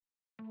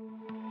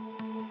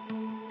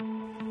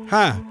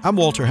Hi, I'm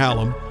Walter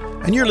Hallam,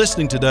 and you're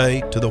listening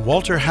today to the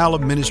Walter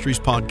Hallam Ministries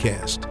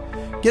podcast.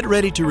 Get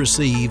ready to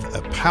receive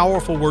a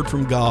powerful word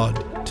from God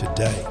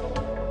today.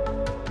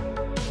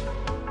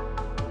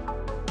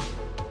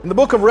 In the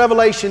book of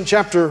Revelation,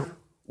 chapter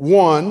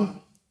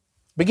 1,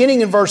 beginning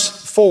in verse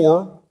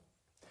 4,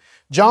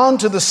 John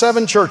to the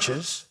 7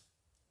 churches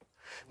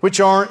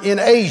which are in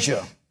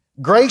Asia,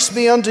 grace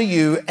be unto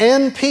you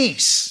and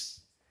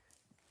peace.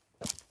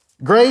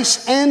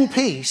 Grace and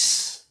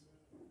peace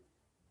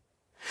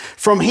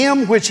from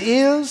him which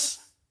is,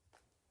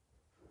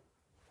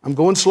 I'm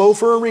going slow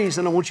for a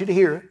reason, I want you to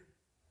hear it.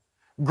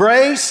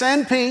 Grace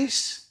and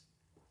peace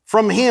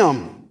from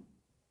him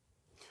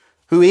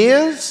who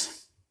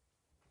is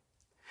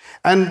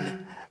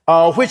and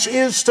which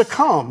is to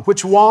come,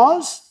 which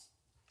was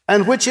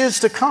and which is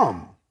to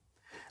come,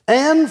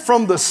 and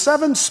from the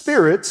 7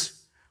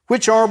 spirits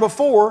which are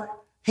before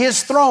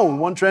his throne.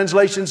 One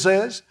translation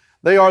says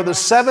they are the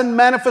 7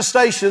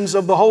 manifestations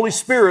of the Holy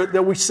Spirit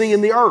that we see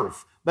in the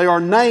earth. They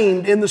are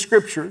named in the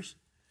Scriptures.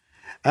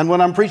 And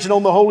when I'm preaching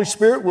on the Holy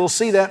Spirit, we'll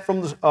see that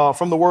from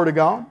the Word of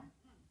God.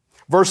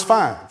 Verse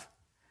 5.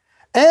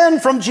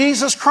 And from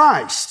Jesus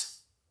Christ,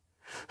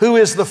 who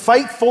is the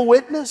faithful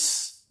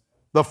witness,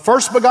 the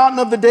first begotten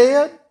of the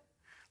dead,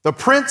 the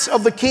Prince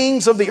of the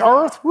kings of the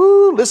earth.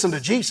 Woo, listen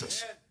to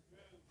Jesus.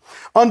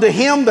 Unto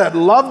him that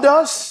loved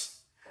us,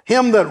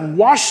 him that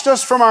washed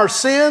us from our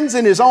sins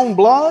in his own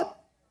blood,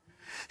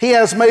 he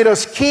has made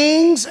us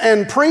kings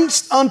and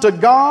priests unto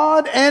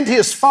God and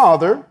his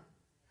Father,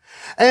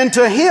 and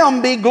to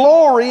him be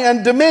glory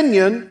and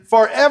dominion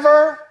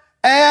forever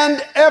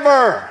and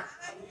ever.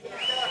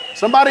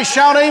 Somebody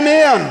shout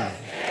amen.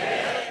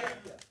 Amen.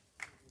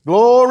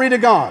 Glory to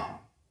God.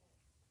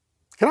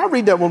 Can I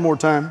read that one more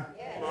time?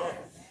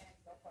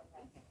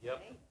 Yes.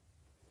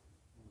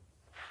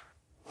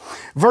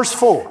 Verse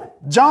 4,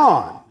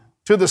 John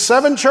to the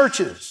 7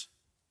 churches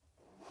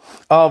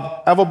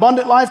of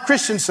Abundant Life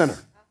Christian Center,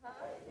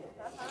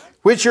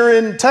 which are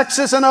in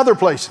Texas and other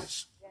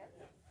places.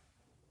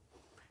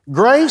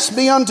 Grace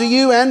be unto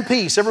you and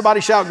peace.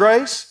 Everybody shout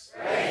grace.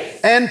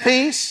 Grace. And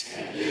peace.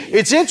 And peace.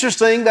 It's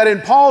interesting that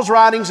in Paul's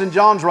writings and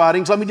John's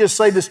writings, let me just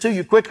say this to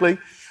you quickly,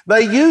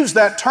 they use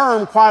that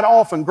term quite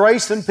often,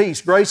 grace and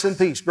peace, grace and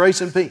peace, grace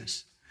and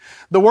peace.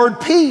 The word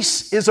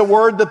peace is a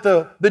word that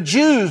the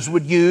Jews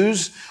would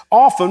use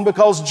often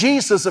because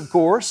Jesus, of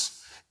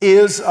course,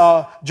 is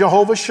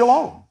Jehovah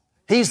Shalom.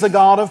 He's the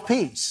God of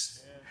peace.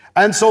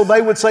 And so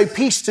they would say,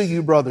 peace to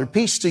you, brother,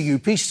 peace to you,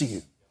 peace to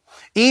you.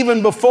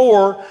 Even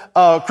before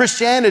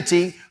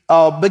Christianity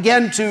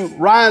began to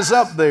rise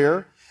up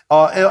there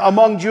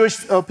among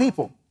Jewish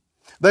people,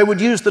 they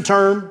would use the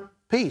term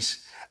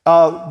peace.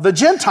 The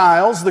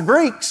Gentiles, the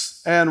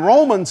Greeks and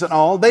Romans and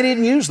all, they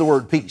didn't use the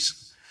word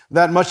peace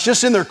that much,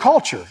 just in their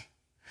culture.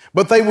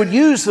 But they would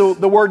use the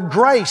word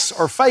grace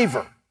or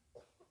favor.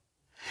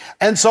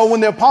 And so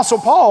when the Apostle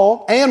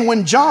Paul and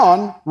when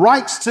John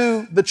writes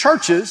to the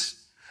churches,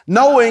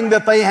 knowing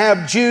that they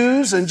have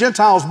Jews and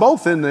Gentiles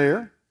both in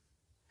there,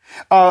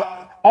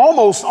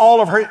 almost all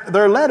of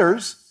their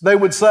letters, they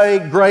would say,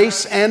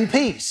 grace and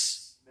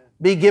peace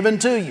be given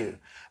to you.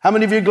 How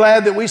many of you are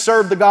glad that we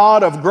serve the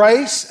God of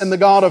grace and the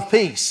God of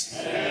peace?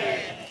 Amen.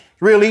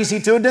 It's real easy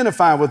to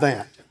identify with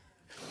that.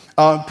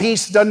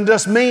 Peace doesn't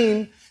just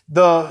mean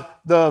the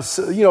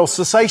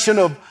cessation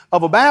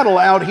of a battle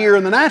out here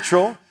in the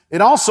natural.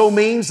 It also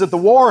means that the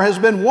war has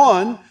been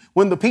won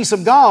when the peace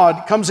of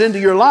God comes into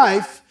your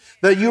life,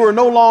 that you are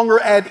no longer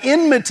at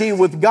enmity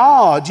with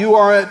God. You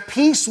are at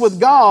peace with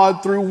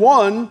God through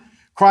one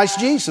Christ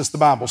Jesus, the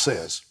Bible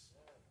says.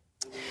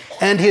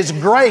 And his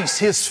grace,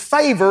 his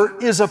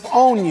favor is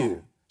upon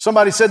you.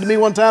 Somebody said to me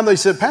one time, they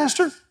said,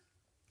 Pastor,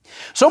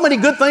 so many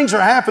good things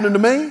are happening to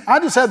me. I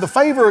just had the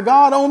favor of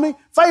God on me.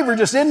 Favor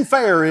just isn't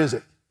fair, is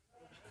it?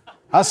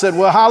 I said,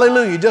 well,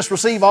 hallelujah. Just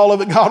receive all of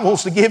it God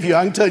wants to give you.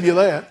 I can tell you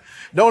that.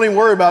 Don't even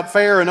worry about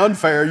fair and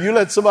unfair. You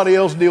let somebody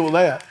else deal with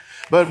that.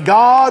 But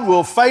God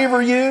will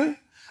favor you.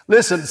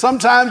 Listen,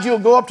 sometimes you'll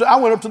go I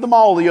went up to the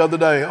mall the other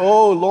day.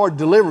 Oh, Lord,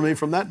 deliver me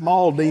from that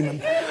mall demon.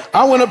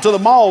 I went up to the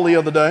mall the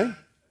other day,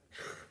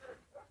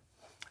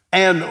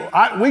 and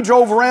we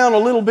drove around a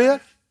little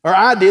bit, or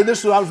I did.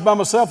 I was by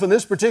myself in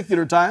this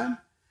particular time.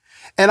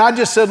 And I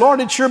just said,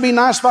 Lord, it'd sure be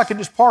nice if I could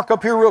just park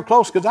up here real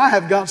close because I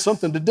have got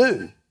something to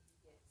do.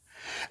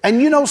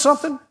 And you know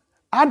something?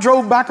 I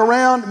drove back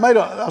around, made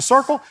a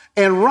circle,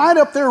 and right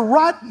up there,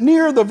 right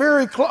near the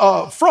very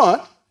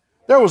front,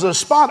 there was a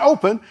spot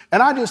open,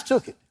 and I just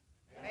took it.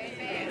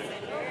 Amen.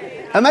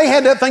 And they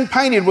had that thing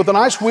painted with a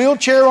nice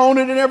wheelchair on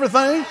it and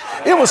everything.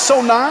 It was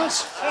so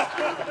nice.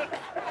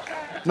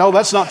 No,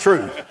 that's not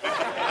true.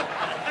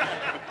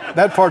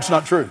 That part's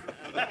not true.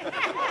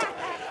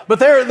 But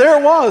there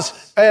it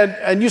was.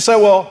 And you say,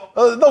 well,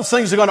 those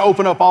things are going to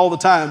open up all the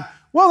time.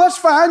 Well, that's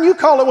fine. You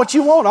call it what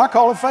you want. I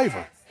call it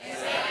favor.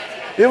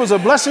 It was a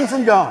blessing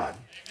from God.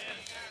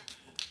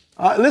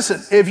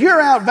 Listen, if you're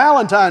out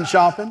Valentine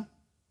shopping,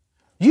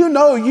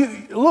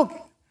 look,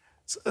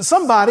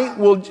 somebody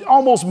will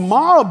almost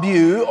mob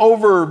you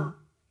over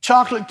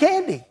chocolate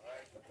candy.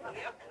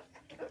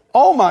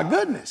 Oh my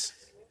goodness.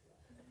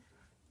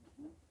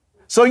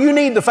 So you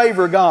need the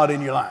favor of God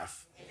in your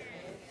life.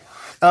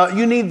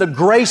 You need the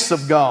grace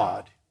of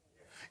God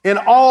in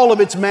all of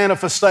its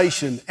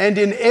manifestation and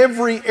in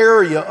every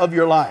area of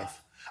your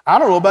life. I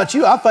don't know about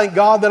you. I thank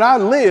God that I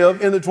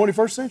live in the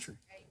 21st century.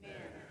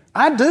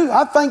 I do.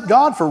 I thank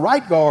God for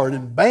Right Guard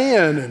and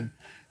band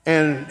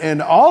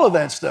and all of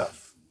that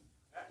stuff.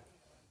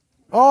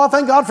 Oh, I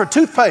thank God for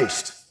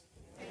toothpaste.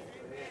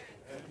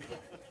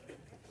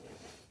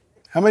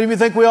 How many of you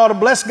think we ought to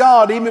bless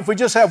God even if we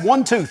just have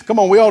one tooth? Come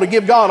on, we ought to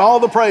give God all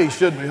the praise,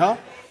 shouldn't we, huh?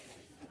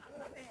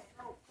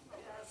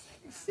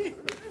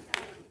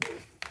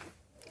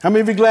 How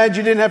many of you glad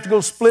you didn't have to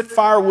go split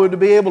firewood to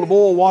be able to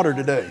boil water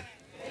today?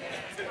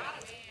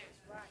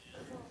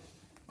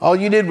 All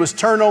you did was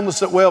turn on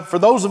the, well, for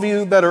those of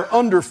you that are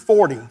under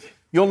 40,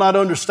 you'll not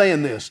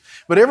understand this.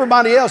 But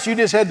everybody else, you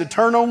just had to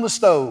turn on the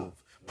stove,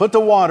 put the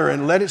water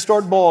and let it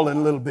start boiling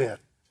a little bit.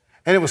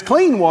 And it was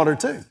clean water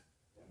too.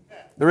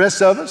 The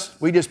rest of us,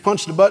 we just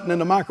punched the button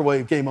and the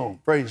microwave came on.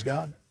 Praise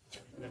God.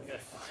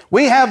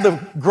 We have the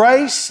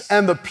grace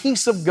and the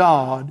peace of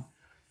God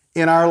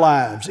in our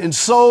lives in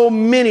so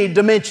many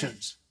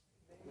dimensions.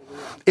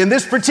 In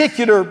this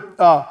particular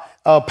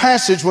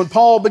passage, when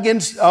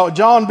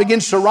John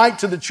begins to write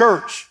to the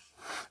church,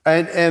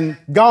 and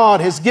God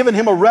has given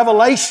him a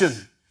revelation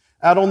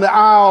out on the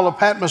Isle of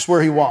Patmos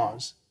where he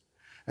was.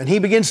 And he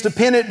begins to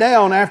pin it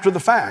down after the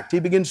fact. He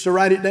begins to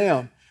write it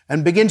down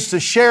and begins to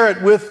share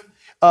it with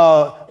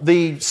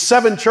the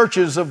 7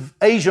 churches of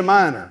Asia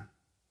Minor.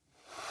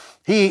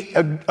 He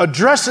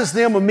addresses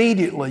them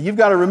immediately. You've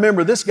got to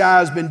remember, this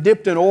guy's been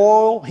dipped in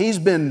oil. He's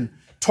been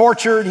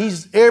tortured.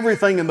 He's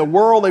everything in the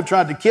world. They've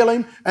tried to kill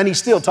him. And he's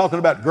still talking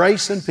about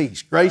grace and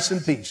peace, grace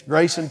and peace,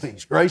 grace and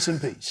peace, grace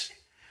and peace.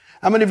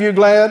 How many of you are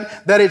glad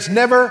that it's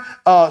never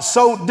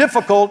so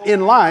difficult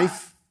in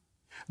life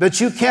that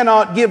you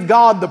cannot give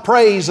God the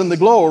praise and the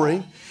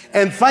glory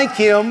and thank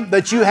Him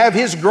that you have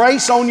His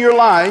grace on your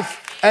life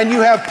and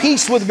you have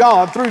peace with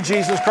God through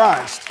Jesus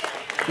Christ?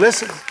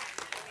 Listen,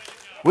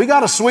 we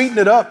got to sweeten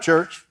it up,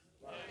 church.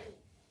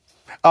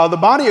 The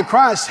body of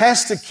Christ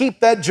has to keep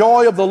that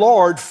joy of the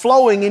Lord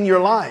flowing in your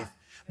life.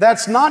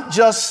 That's not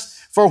just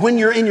for when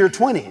you're in your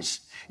 20s.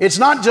 It's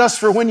not just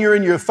for when you're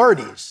in your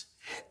 30s.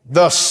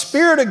 The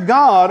Spirit of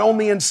God on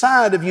the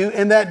inside of you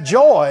and that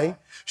joy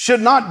should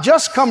not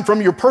just come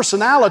from your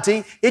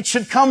personality. It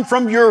should come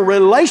from your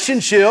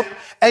relationship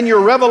and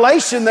your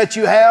revelation that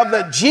you have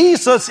that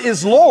Jesus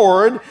is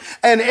Lord,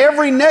 and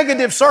every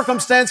negative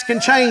circumstance can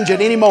change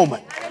at any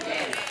moment.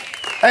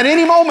 At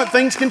any moment,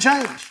 things can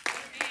change.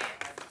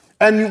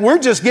 And we're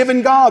just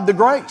giving God the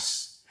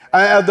grace,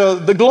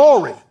 the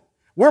glory.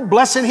 We're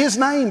blessing His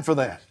name for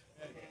that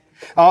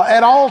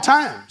at all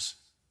times.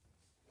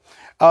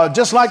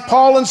 Just like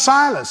Paul and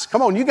Silas.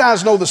 Come on, you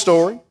guys know the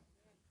story.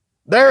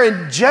 They're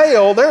in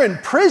jail, they're in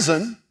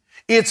prison.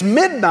 It's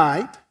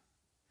midnight,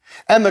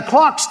 and the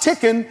clock's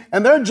ticking,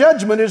 and their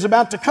judgment is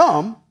about to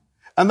come.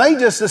 And they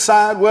just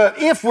decide, well,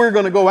 if we're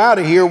going to go out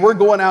of here, we're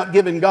going out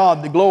giving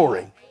God the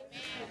glory.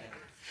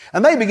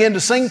 And they begin to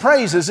sing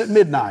praises at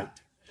midnight.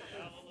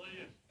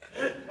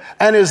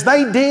 And as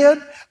they did,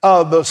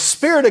 the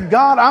Spirit of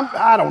God,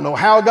 I don't know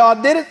how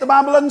God did it. The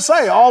Bible doesn't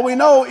say. All we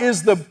know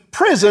is the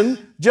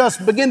prison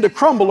just began to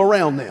crumble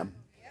around them.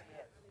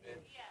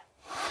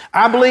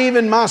 I believe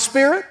in my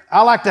spirit.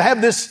 I like to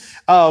have this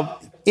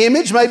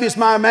image. Maybe it's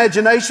my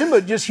imagination,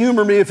 but just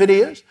humor me if it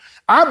is.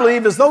 I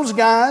believe as those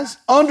guys,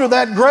 under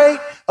that great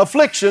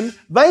affliction,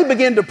 they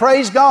begin to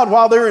praise God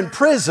while they're in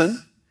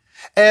prison.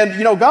 And,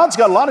 you know, God's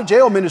got a lot of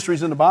jail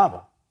ministries in the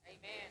Bible.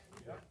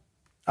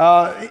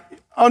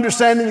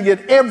 Understanding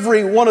that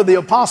every one of the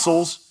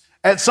apostles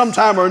at some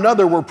time or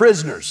another were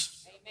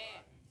prisoners.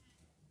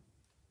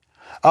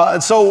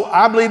 And so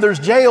I believe there's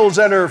jails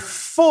that are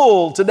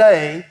full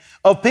today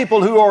of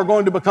people who are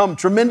going to become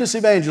tremendous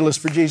evangelists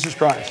for Jesus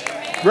Christ.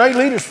 Great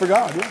leaders for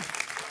God, yeah.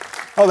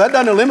 Oh, that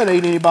doesn't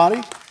eliminate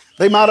anybody.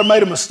 They might have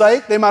made a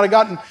mistake. They might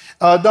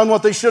have done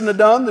what they shouldn't have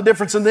done. The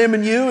difference in them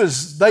and you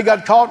is they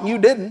got caught and you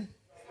didn't.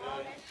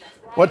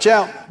 Watch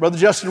out. Brother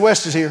Justin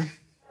West is here.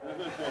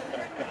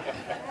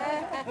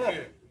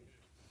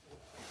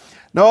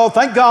 No,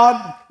 thank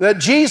God that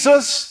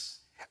Jesus,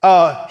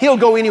 He'll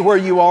go anywhere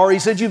you are. He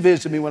said, you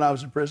visited me when I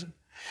was in prison.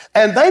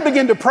 And they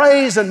begin to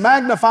praise and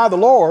magnify the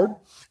Lord.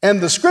 And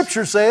the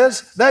Scripture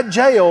says that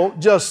jail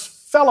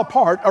just fell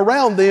apart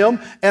around them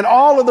and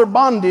all of their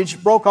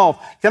bondage broke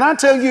off. Can I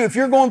tell you, if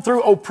you're going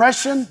through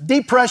oppression,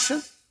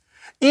 depression,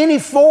 any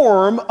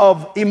form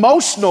of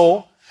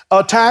emotional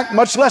attack,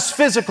 much less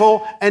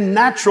physical and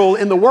natural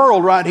in the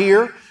world right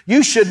here,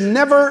 you should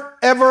never,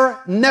 ever,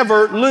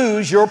 never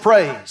lose your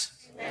praise.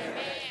 Amen.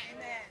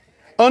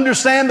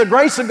 Understand the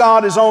grace of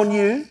God is on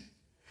you.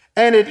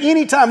 And at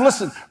any time,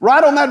 listen,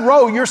 right on that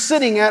row you're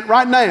sitting at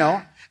right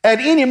now, at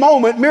any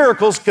moment,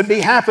 miracles could be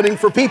happening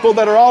for people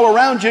that are all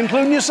around you,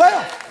 including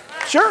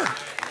yourself. Sure.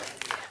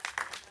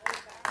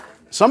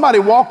 Somebody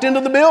walked into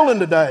the building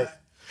today,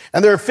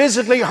 and they're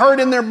physically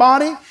hurt in their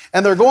body,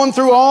 and they're going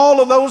through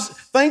all of those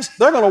things,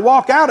 they're going to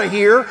walk out of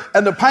here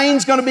and the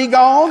pain's going to be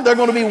gone. They're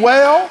going to be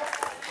well.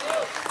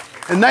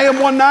 And Nahum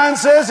 1:9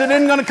 says it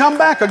isn't going to come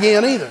back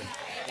again either.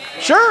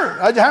 Sure,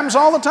 it happens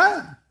all the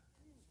time.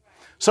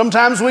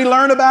 Sometimes we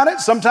learn about it,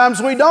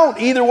 sometimes we don't.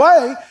 Either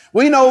way,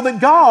 we know that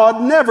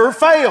God never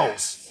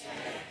fails.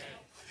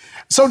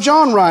 So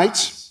John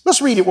writes,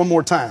 let's read it one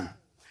more time,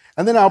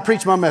 and then I'll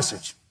preach my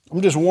message.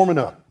 I'm just warming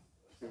up.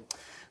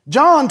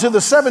 John, to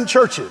the 7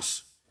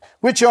 churches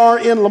which are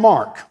in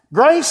Lamarck,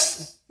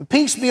 grace and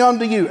peace be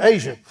unto you,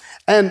 Asia,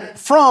 and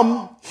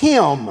from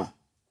him,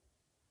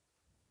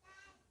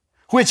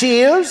 which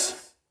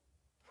is,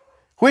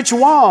 which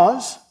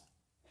was,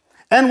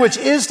 and which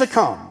is to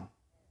come,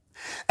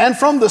 and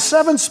from the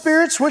 7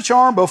 spirits which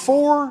are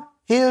before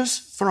his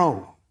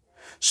throne,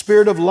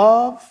 spirit of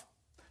love,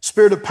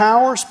 spirit of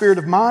power, spirit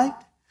of might,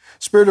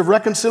 spirit of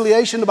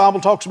reconciliation. The Bible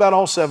talks about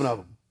all 7 of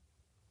them.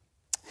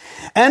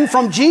 And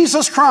from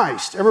Jesus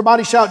Christ,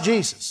 everybody shout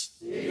Jesus.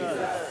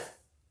 Jesus.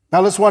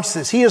 Now let's watch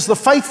this. He is the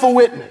faithful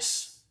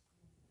witness.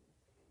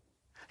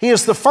 He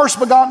is the first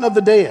begotten of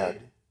the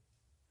dead.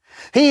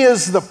 He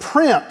is the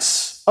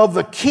prince of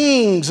the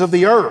kings of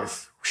the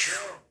earth.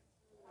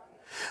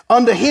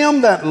 Unto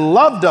him that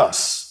loved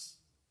us,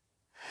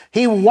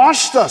 he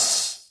washed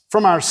us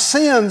from our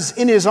sins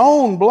in his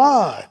own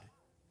blood.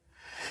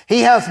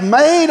 He hath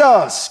made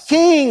us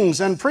kings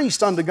and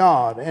priests unto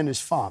God and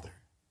his Father.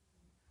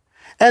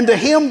 And to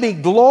him be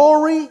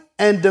glory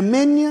and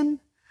dominion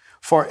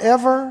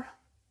forever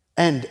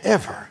and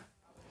ever.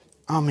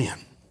 Amen.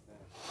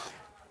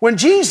 When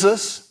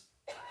Jesus,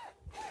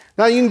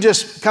 now you can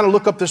just kind of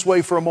look up this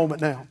way for a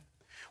moment now.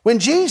 When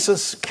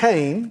Jesus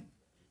came,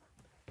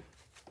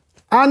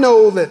 I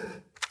know that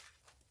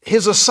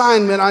his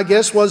assignment, I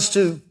guess, was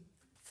to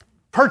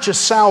purchase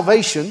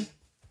salvation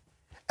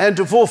and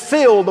to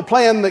fulfill the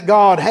plan that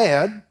God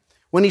had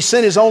when he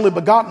sent his only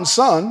begotten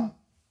Son.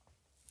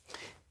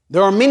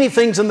 There are many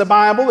things in the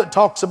Bible that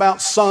talks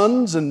about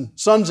sons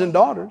and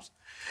daughters,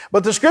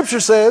 but the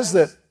Scripture says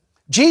that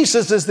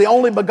Jesus is the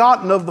only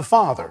begotten of the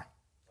Father.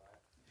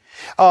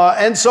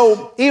 And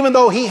so even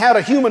though he had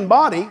a human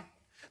body,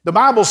 the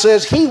Bible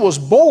says he was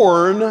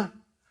born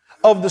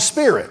of the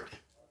Spirit.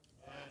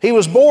 He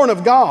was born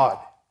of God.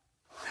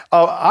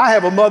 I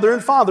have a mother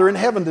and father in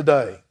heaven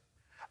today.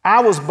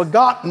 I was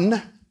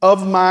begotten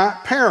of my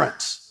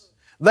parents.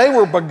 They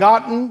were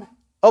begotten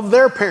of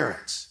their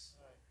parents.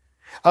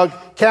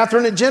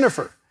 Catherine and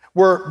Jennifer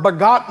were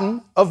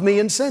begotten of me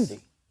and Cindy.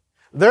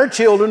 Their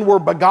children were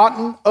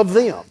begotten of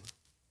them.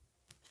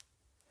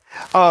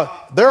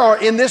 There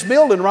are, in this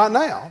building right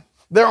now,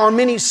 there are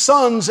many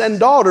sons and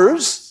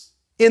daughters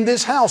in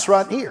this house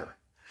right here.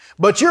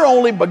 But you're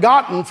only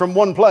begotten from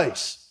one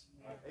place.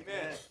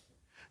 Amen.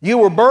 You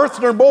were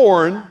birthed or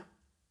born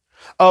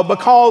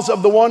because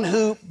of the one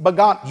who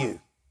begot you.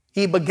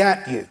 He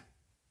begat you.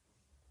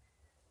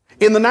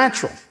 In the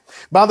natural.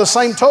 By the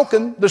same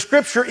token, the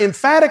Scripture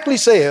emphatically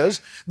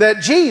says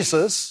that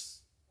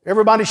Jesus,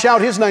 everybody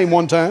shout his name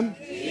one time,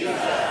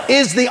 Jesus,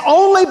 is the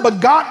only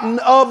begotten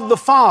of the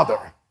Father.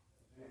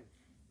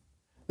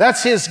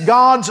 That's his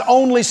God's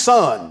only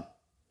Son.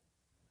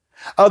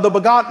 The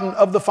begotten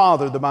of the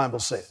Father, the Bible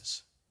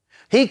says.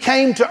 He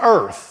came to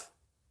earth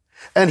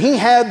and he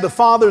had the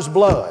Father's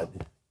blood.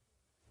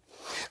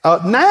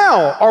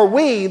 Now are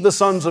we the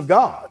sons of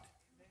God.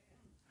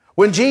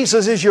 When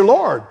Jesus is your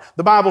Lord,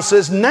 the Bible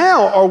says,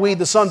 now are we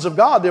the sons of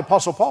God. The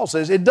Apostle Paul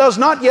says, it does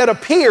not yet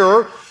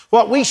appear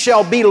what we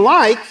shall be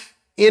like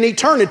in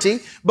eternity,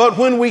 but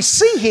when we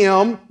see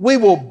him, we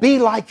will be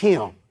like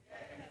him.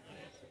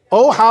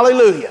 Oh,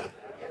 hallelujah.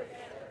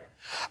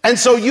 And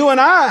so you and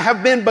I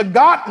have been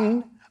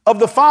begotten of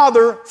the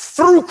Father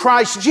through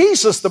Christ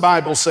Jesus, the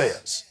Bible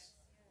says.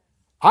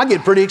 I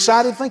get pretty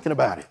excited thinking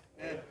about it.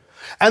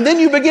 And then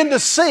you begin to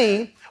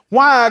see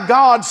why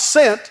God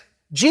sent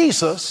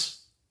Jesus.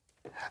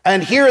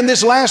 And here in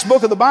this last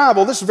book of the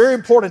Bible, this is very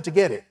important to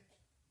get it.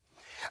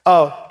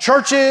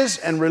 Churches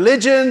and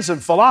religions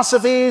and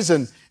philosophies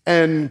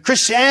and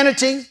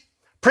Christianity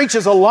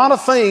preaches a lot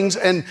of things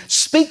and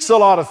speaks a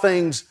lot of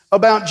things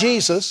about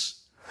Jesus.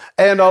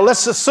 And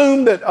let's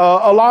assume that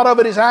a lot of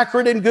it is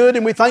accurate and good,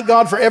 and we thank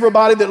God for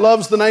everybody that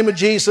loves the name of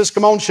Jesus.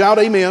 Come on, shout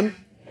amen.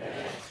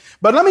 Amen.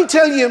 But let me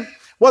tell you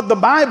what the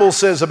Bible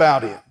says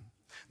about it.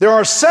 There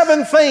are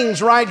 7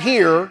 things right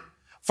here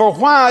for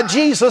why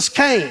Jesus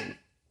came.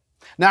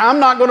 Now, I'm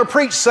not going to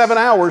preach 7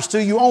 hours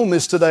to you on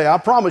this today. I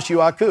promise you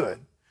I could.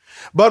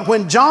 But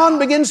when John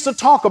begins to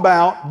talk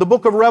about the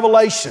book of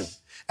Revelation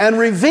and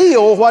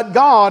reveal what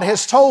God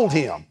has told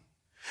him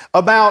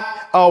about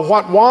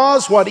what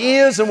was, what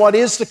is, and what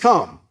is to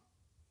come.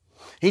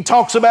 He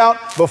talks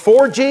about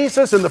before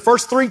Jesus in the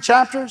first 3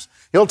 chapters.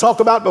 He'll talk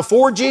about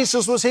before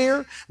Jesus was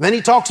here. Then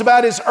he talks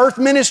about his earth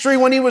ministry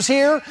when he was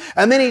here.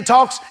 And then he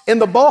talks in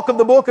the bulk of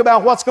the book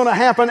about what's going to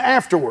happen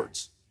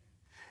afterwards.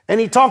 And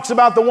he talks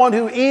about the one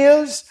who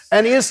is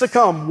and is to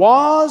come,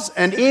 was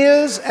and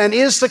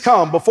is to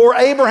come. Before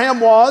Abraham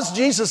was,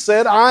 Jesus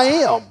said, I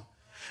am.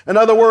 In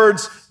other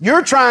words,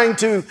 you're trying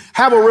to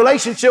have a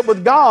relationship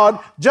with God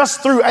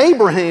just through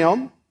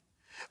Abraham,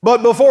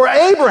 but before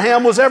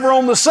Abraham was ever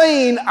on the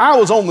scene, I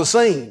was on the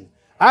scene.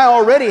 I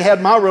already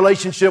had my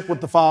relationship with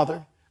the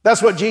Father.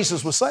 That's what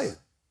Jesus was saying.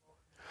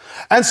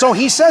 And so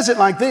he says it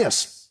like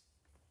this.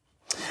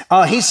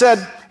 He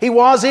said, He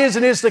was, is,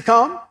 and is to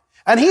come.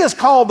 And He is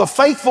called the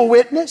faithful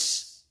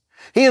witness.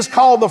 He is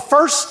called the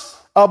first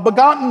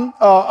begotten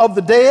of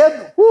the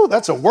dead. Whew,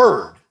 that's a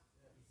word.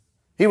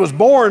 He was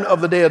born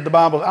of the dead, the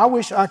Bible. I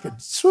wish I could.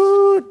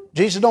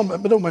 Jesus, don't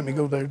make me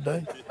go there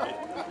today.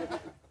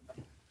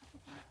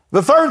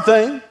 The third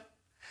thing,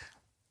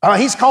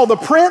 He's called the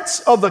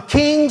Prince of the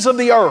kings of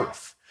the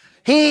earth.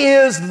 He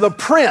is the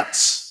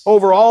prince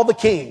over all the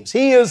kings.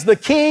 He is the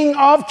King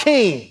of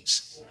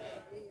kings.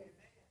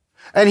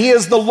 And He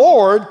is the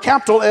Lord,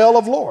 capital L,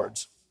 of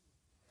lords.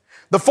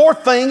 The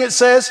fourth thing, it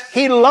says,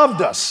 He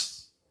loved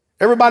us.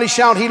 Everybody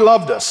shout, He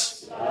loved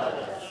us.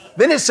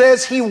 Then it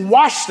says, He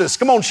washed us.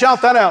 Come on,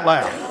 shout that out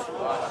loud.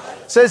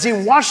 It says, He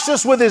washed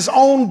us with His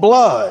own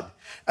blood.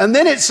 And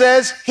then it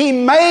says, He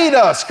made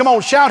us. Come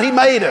on, shout, He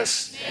made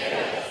us.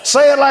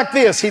 Say it like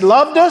this. He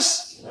loved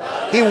us.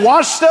 He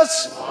washed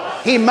us.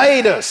 He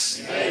made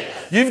us.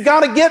 You've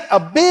got to get a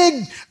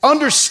big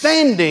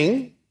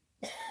understanding.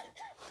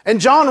 And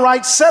John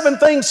writes 7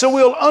 things so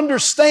we'll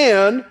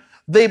understand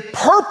the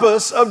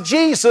purpose of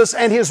Jesus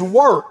and His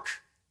work.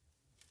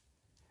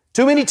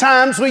 Too many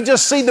times we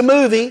just see the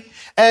movie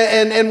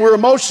and we're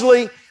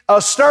emotionally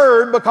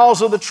stirred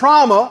because of the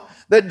trauma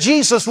that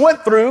Jesus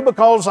went through,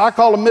 because I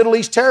call them Middle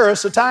East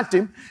terrorists attacked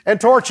Him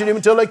and tortured Him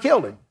until they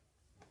killed Him.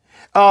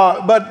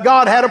 But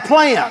God had a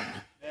plan.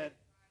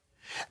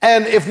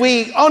 And if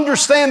we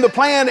understand the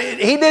plan,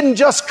 He didn't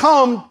just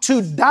come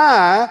to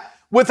die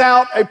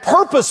without a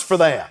purpose for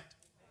that.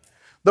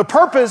 The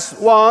purpose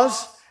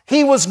was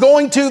He was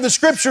going to, the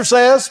Scripture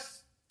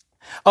says,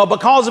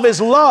 because of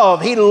His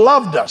love, He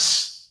loved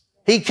us.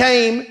 He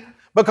came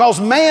because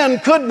man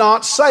could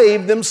not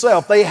save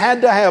themselves. They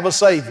had to have a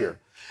Savior.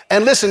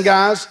 And listen,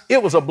 guys,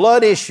 it was a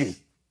blood issue.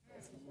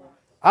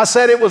 I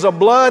said it was a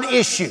blood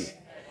issue.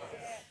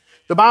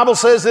 The Bible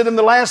says that in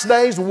the last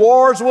days,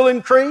 wars will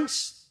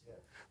increase.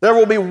 There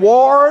will be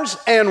wars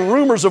and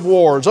rumors of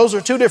wars. Those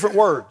are 2 different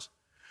words.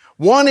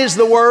 One is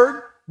the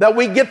word that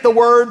we get the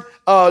word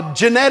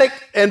genetic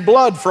and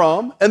blood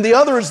from, and the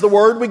other is the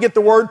word we get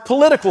the word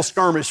political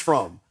skirmish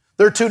from.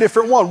 They're 2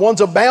 different ones.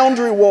 One's a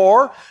boundary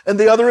war, and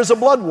the other is a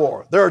blood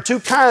war. There are 2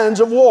 kinds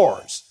of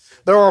wars.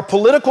 There are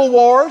political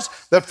wars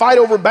that fight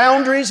over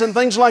boundaries and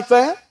things like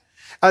that.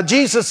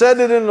 Jesus said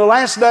that in the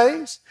last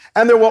days,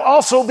 and there will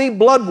also be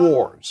blood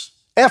wars,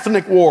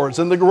 ethnic wars,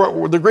 and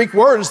the Greek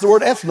word is the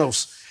word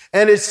ethnos,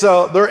 and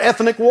they're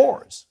ethnic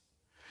wars.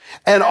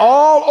 And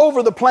all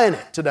over the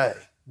planet today,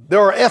 there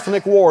are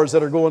ethnic wars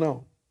that are going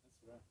on.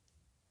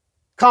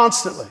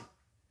 Constantly.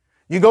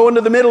 You go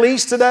into the Middle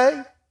East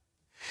today,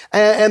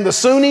 and the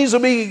Sunnis will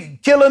be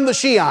killing the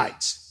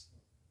Shiites.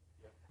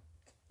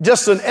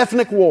 Just an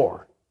ethnic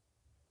war.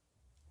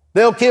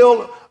 They'll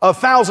kill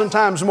 1,000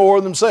 times more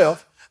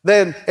themselves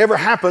than ever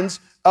happens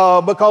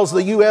because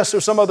the U.S.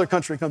 or some other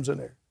country comes in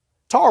there.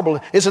 It's horrible.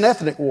 It's an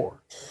ethnic war.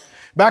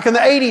 Back in the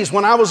 80s,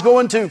 when I was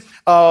going to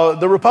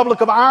the Republic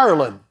of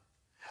Ireland,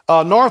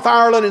 North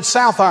Ireland and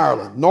South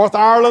Ireland. North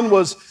Ireland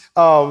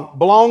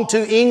belonged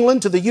to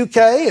England, to the UK,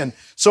 and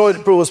so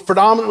it was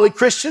predominantly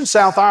Christian.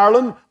 South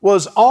Ireland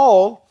was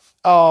all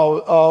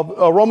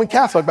Roman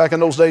Catholic back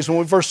in those days when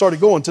we first started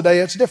going. Today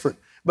it's different,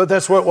 but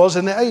that's what it was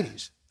in the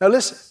 80s. Now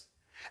listen,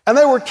 and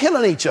they were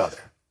killing each other.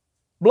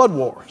 Blood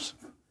wars.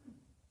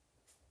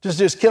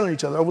 Just killing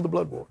each other over the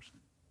blood wars.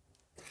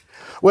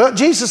 Well,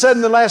 Jesus said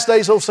in the last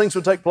days those things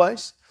would take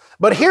place.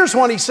 But here's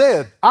what He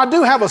said. I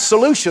do have a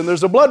solution.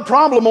 There's a blood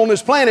problem on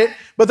this planet,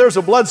 but there's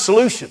a blood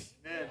solution.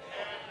 Amen.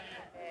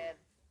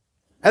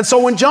 And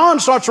so when John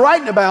starts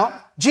writing about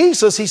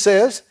Jesus, he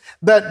says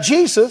that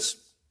Jesus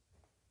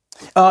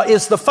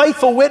is the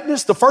faithful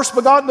witness, the first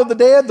begotten of the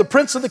dead, the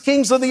prince of the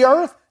kings of the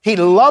earth. He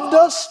loved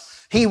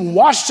us. He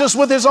washed us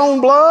with His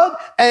own blood,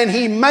 and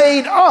He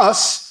made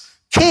us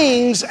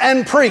kings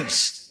and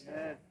priests.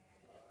 Amen.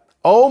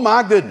 Oh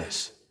my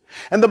goodness.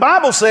 And the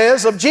Bible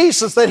says of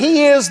Jesus that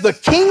He is the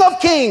King of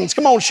kings.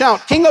 Come on,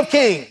 shout, King of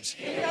kings.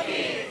 King of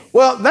kings.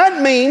 Well,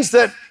 that means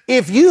that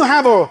if you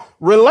have a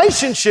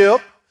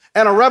relationship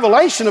and a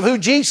revelation of who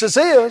Jesus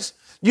is,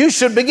 you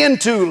should begin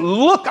to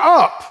look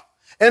up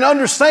and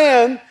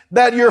understand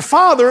that your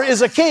Father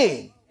is a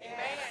king. Amen.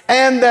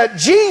 And that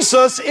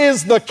Jesus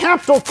is the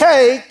capital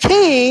K,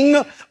 King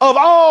of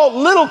all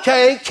little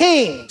k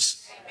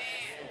kings.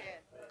 Amen.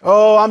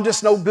 Oh, I'm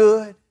just no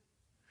good.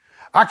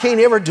 I can't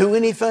ever do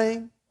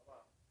anything.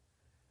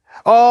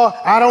 Oh,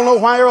 I don't know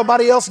why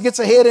everybody else gets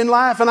ahead in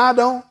life and I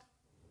don't.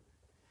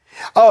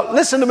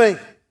 Listen to me.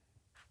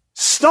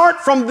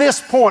 Start from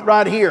this point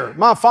right here.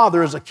 My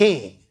Father is a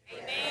king.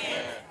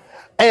 Amen.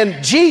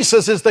 And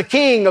Jesus is the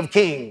King of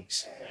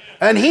kings.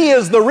 And He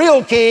is the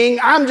real king.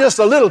 I'm just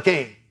a little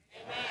king.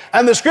 Amen.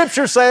 And the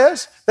Scripture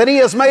says that He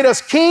has made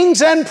us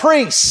kings and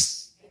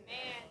priests. Amen.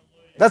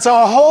 That's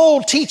a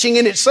whole teaching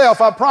in itself,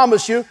 I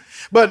promise you.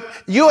 But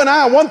you and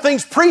I, one thing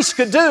priests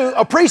could do,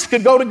 a priest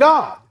could go to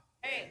God.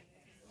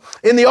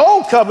 In the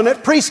old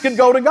covenant, priests could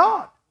go to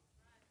God.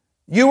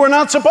 You were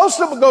not supposed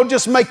to go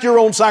just make your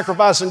own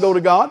sacrifice and go to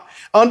God.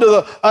 In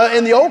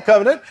the old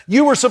covenant,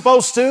 you were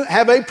supposed to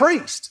have a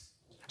priest.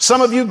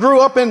 Some of you grew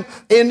up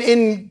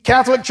in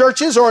Catholic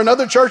churches or in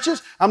other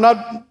churches. I'm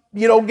not,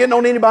 getting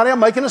on anybody.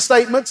 I'm making a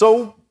statement,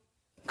 so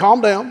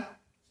calm down.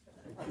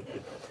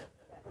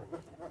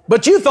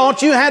 But you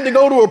thought you had to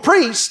go to a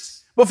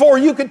priest before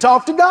you could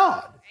talk to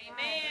God.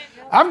 Amen.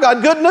 I've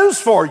got good news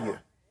for you.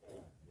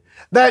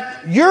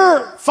 That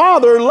your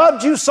Father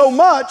loved you so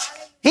much,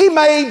 He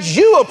made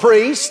you a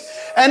priest,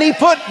 and He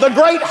put the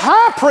great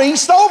high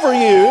priest over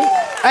you,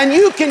 and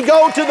you can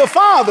go to the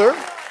Father.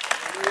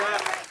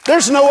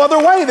 There's no other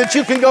way that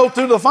you can go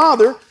through the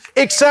Father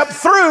except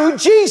through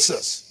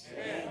Jesus.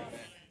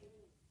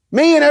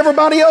 Me and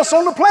everybody else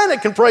on the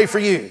planet can pray for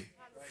you.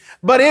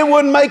 But it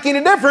wouldn't make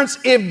any difference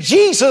if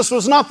Jesus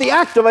was not the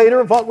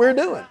activator of what we're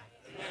doing.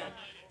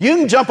 You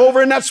can jump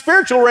over in that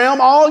spiritual realm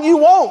all you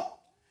want.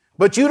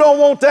 But you don't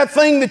want that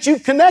thing that you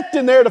connect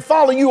in there to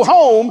follow you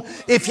home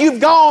if you've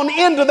gone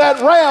into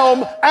that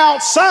realm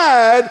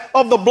outside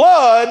of the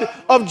blood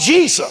of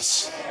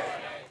Jesus.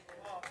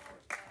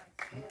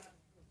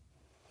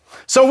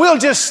 So we'll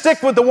just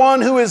stick with the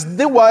one who is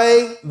the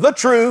way, the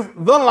truth,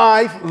 the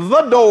life,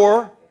 the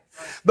door,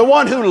 the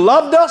one who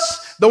loved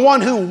us, the one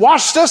who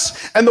washed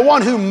us, and the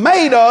one who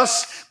made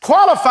us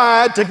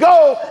qualified to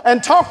go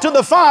and talk to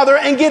the Father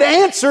and get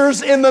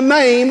answers in the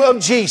name of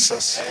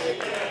Jesus.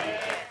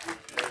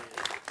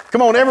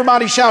 Come on,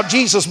 everybody shout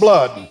Jesus'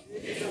 blood.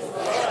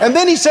 And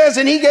then he says,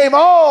 and He gave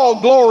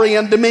all glory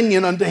and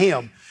dominion unto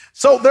Him.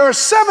 So there are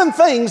 7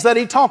 things that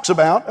he talks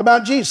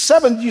about Jesus.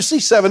 7, you see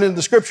 7 in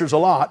the scriptures a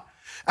lot,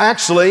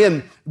 actually,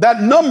 and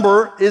that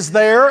number is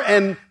there,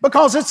 and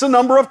because it's a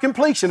number of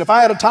completion. If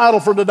I had a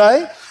title for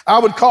today, I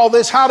would call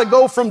this How to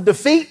Go from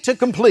Defeat to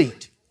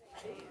Complete.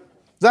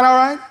 Is that all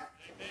right?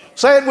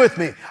 Say it with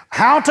me.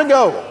 How to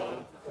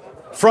go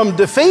from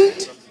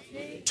defeat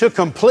to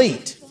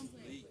complete.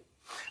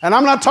 And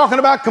I'm not talking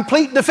about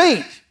complete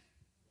defeat.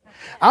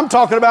 I'm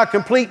talking about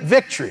complete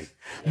victory,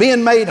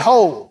 being made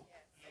whole.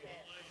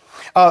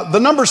 The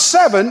number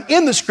 7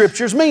 in the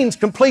scriptures means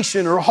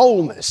completion or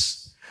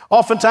wholeness.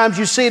 Oftentimes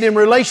you see it in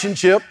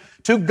relationship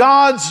to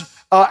God's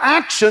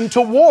action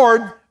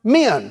toward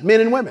men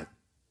and women.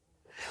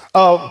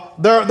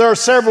 There are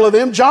several of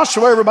them.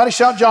 Joshua, everybody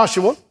shout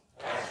Joshua.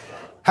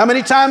 How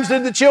many times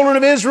did the children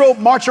of Israel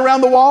march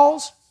around the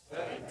walls?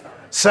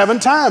 7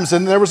 times.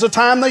 And there was a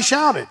time they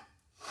shouted.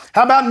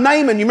 How about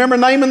Naaman? You remember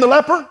Naaman the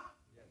leper?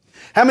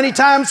 How many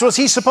times was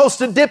he supposed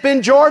to dip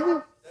in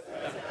Jordan?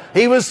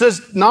 He was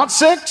just not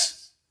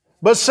 6,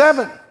 but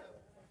 7.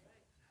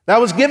 That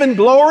was giving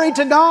glory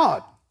to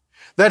God,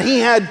 that he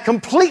had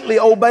completely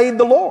obeyed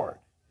the Lord.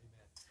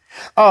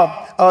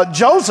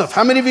 Joseph,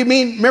 how many of you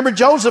remember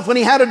Joseph when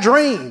he had a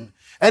dream?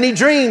 And he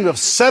dreamed of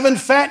 7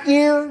 fat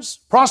years,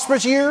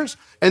 prosperous years,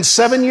 and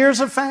 7 years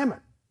of famine.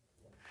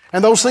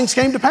 And those things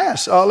came to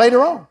pass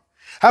later on.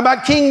 How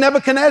about King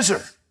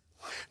Nebuchadnezzar?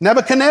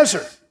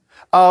 Nebuchadnezzar,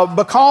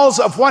 because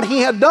of what he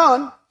had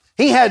done,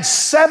 he had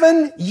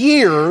 7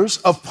 years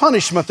of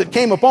punishment that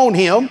came upon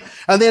him.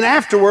 And then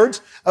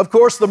afterwards, of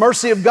course, the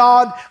mercy of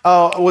God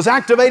was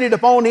activated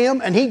upon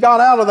him, and he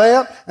got out of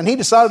that, and he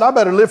decided, I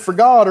better live for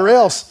God or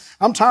else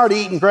I'm tired of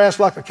eating grass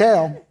like a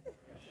cow.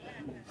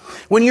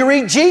 When you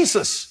read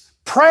Jesus'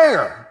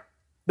 prayer,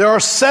 there are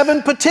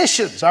 7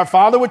 petitions. Our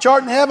Father which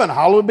art in heaven,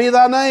 hallowed be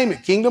thy name, your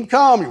kingdom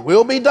come, your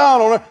will be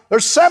done on earth.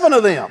 There's 7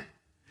 of them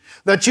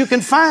that you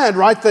can find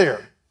right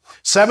there.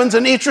 7's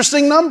an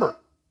interesting number.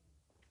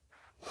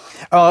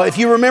 If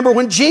you remember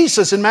when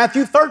Jesus in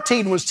Matthew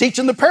 13 was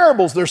teaching the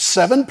parables, there's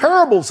 7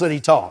 parables that he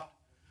taught.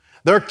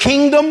 They're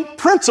kingdom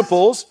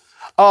principles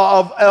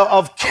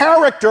of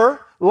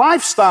character,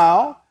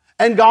 lifestyle,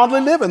 and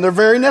godly living. They're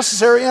very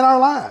necessary in our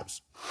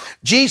lives.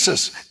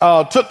 Jesus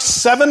took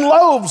 7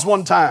 loaves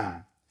one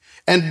time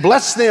and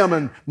blessed them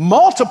and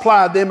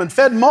multiplied them and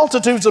fed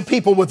multitudes of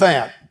people with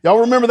that. Y'all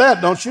remember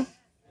that, don't you?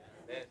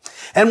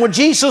 And when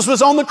Jesus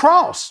was on the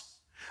cross,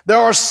 there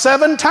are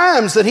 7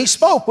 times that he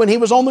spoke when he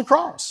was on the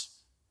cross.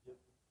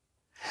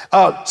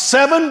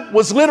 7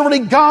 was literally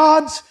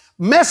God's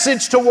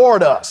message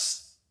toward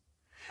us.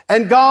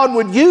 And God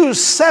would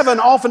use 7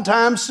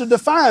 oftentimes to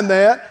define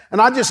that. And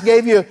I just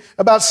gave you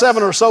about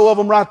 7 or so of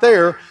them right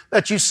there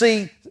that you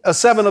see,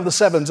 7 of the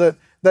 7s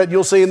that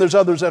you'll see, and there's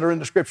others that are in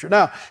the scripture.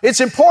 Now, it's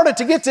important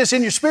to get this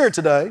in your spirit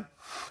today.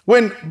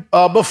 When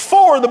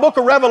before the book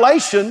of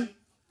Revelation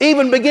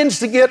even begins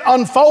to get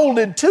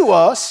unfolded to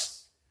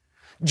us,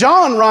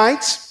 John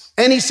writes,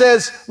 and he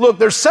says, look,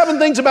 there's 7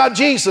 things about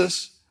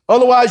Jesus,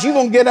 otherwise you're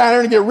going to get out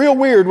here and get real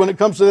weird when it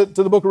comes to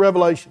the book of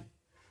Revelation.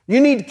 You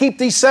need to keep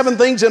these 7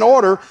 things in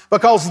order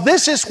because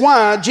this is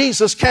why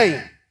Jesus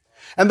came.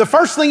 And the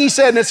first thing he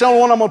said, and it's the only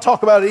one I'm going to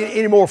talk about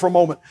anymore for a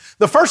moment.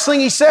 The first thing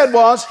he said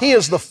was, he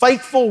is the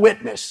faithful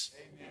witness.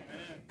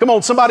 Come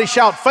on, somebody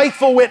shout,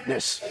 faithful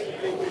witness.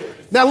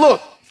 Now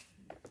look,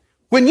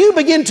 When you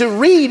begin to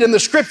read in the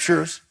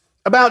Scriptures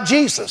about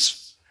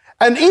Jesus,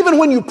 and even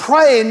when you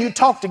pray and you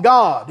talk to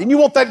God, and you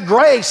want that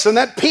grace and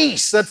that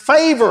peace, that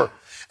favor,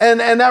 and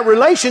that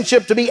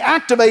relationship to be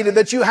activated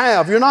that you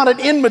have. You're not at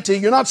enmity.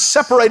 You're not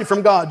separated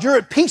from God. You're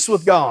at peace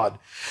with God.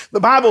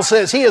 The Bible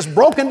says He has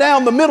broken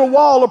down the middle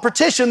wall of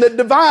partition that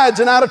divides,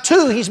 and out of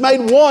two He's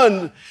made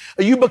one.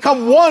 You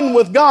become one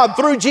with God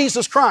through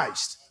Jesus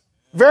Christ.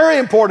 Very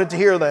important to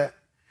hear that.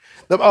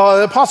 The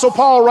Apostle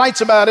Paul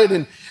writes about it,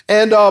 and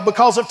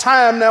because of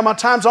time, now my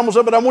time's almost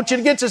up, but I want you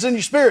to get this in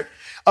your spirit.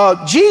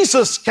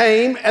 Jesus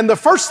came, and the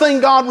first thing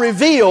God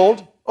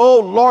revealed, oh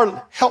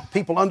Lord, help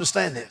people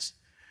understand this,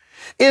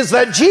 is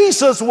that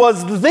Jesus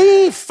was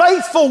the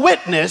faithful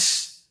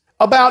witness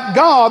about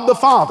God the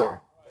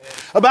Father,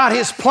 about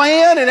His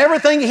plan and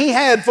everything He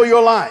had for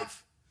your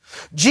life.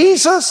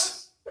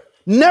 Jesus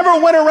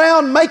never went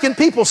around making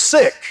people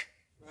sick.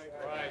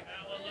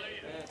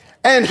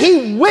 And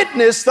He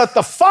witnessed that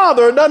the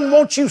Father doesn't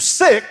want you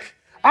sick.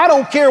 I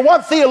don't care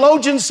what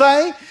theologians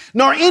say,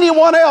 nor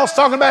anyone else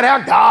talking about how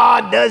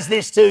God does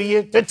this to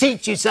you to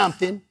teach you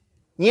something.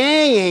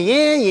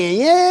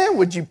 Yeah.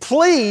 Would you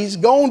please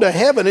go on to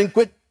heaven and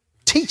quit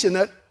teaching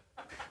that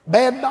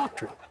bad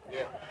doctrine?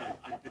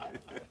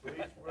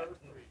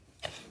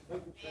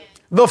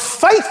 The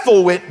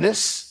faithful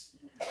witness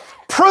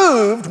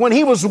proved when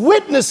he was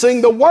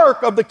witnessing the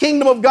work of the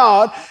kingdom of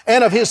God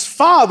and of His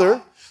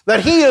Father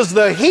that He is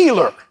the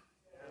healer.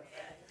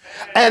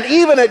 And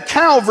even at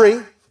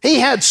Calvary, He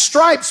had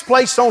stripes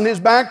placed on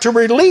His back to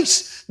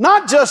release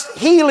not just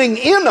healing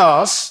in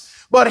us,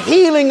 but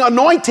healing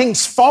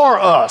anointings for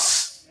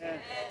us.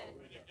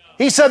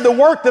 He said, the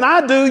work that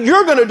I do,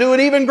 you're going to do it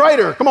even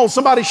greater. Come on,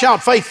 somebody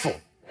shout faithful.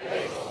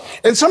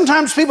 And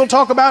sometimes people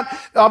talk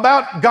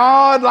about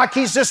God like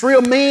He's just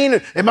real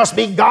mean. It must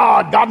be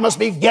God. God must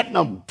be getting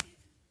them.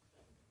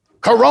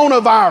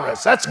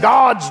 Coronavirus, that's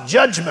God's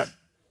judgment.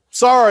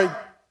 Sorry,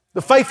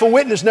 the faithful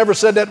witness never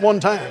said that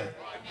one time.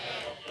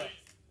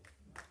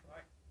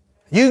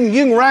 You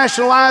can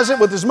rationalize it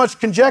with as much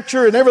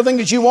conjecture and everything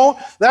as you want.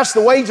 That's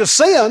the wage of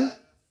sin.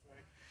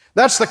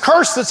 That's the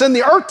curse that's in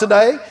the earth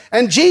today.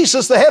 And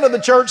Jesus, the head of the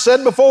church,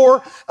 said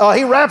before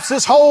He wraps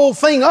this whole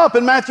thing up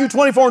in Matthew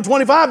 24 and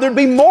 25, there'd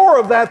be more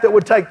of that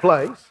would take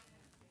place.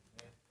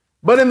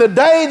 But in the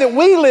day that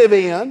we live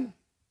in,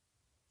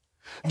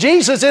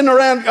 Jesus isn't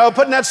around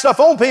putting that stuff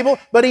on people,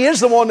 but He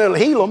is the one that'll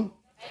heal them.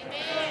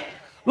 Amen.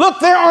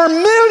 Look, there are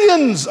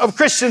millions of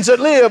Christians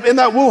that live in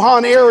that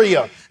Wuhan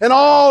area and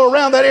all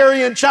around that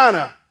area in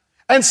China.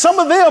 And some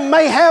of them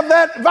may have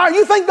that virus.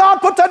 You think God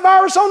put that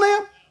virus on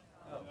them?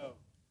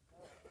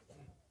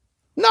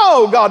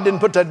 No, God didn't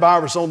put that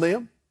virus on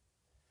them.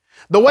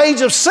 The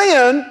wage of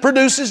sin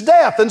produces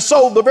death, and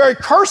so the very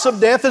curse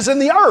of death is in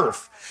the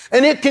earth.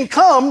 And it can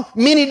come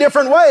many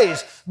different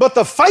ways. But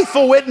the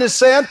faithful witness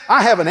said,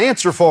 I have an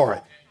answer for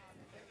it.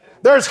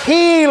 There's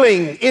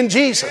healing in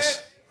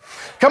Jesus.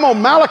 Come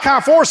on,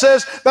 Malachi 4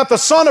 says that the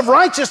Son of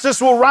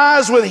Righteousness will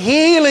rise with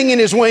healing in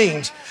His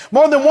wings.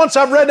 More than once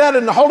I've read that,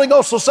 and the Holy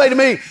Ghost will say to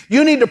me,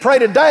 you need to pray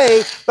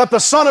today that the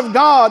Son of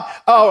God,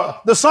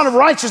 the Son of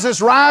Righteousness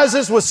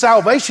rises with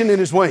salvation in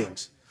His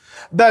wings.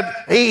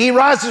 That He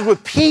rises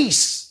with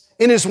peace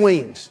in His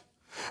wings.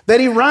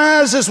 That He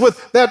rises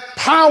with that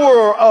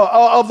power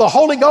of the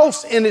Holy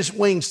Ghost in His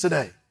wings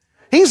today.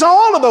 He's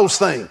all of those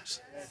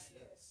things.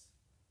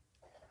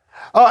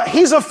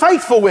 He's a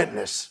faithful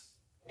witness.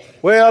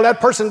 Well, that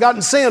person got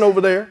in sin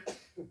over there.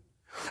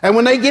 And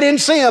when they get in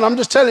sin, I'm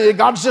just telling you,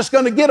 God's just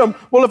going to get them.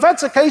 Well, if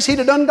that's the case, He'd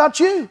have done got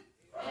you.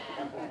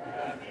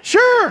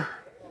 Sure.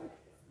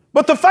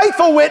 But the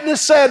faithful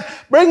witness said,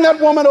 bring that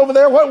woman over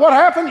there. What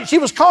happened? She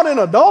was caught in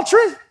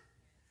adultery.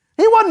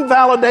 He wasn't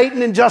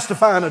validating and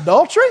justifying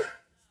adultery.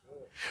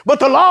 But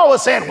the law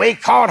was saying, we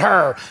caught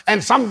her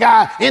and some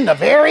guy in the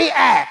very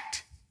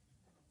act.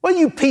 Well,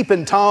 you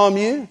peeping Tom,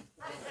 you.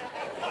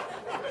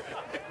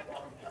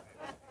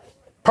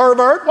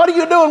 Pervert, what are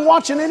you doing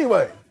watching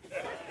anyway?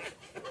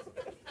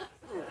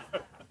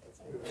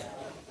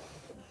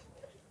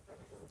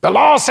 The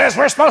law says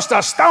we're supposed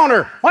to stone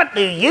her. What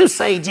do you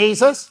say,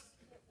 Jesus?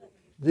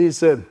 Jesus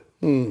said,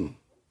 Y'all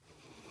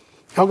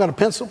got a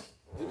pencil?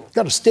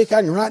 Got a stick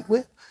I can write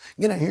with?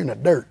 Get out here in the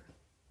dirt.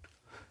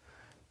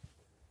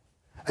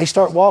 They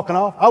start walking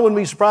off. I wouldn't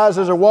be surprised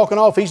as they're walking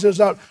off, He's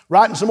just out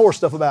writing some more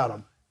stuff about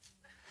them.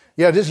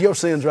 Yeah, this is your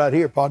sins right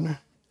here, partner.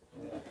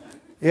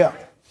 Yeah.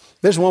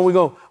 This is one we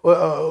go,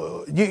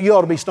 you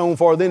ought to be stoned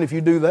for then if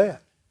you do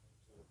that.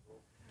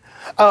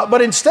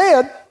 But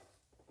instead,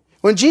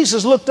 when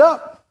Jesus looked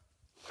up,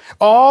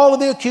 all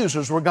of the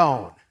accusers were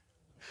gone.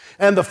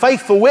 And the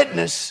faithful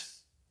witness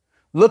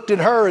looked at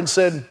her and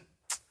said,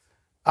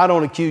 I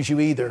don't accuse you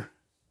either.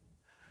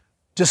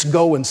 Just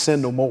go and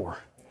sin no more.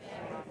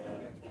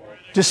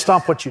 Just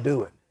stop what you're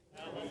doing.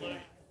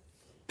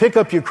 Pick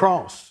up your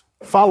cross.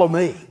 Follow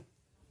me.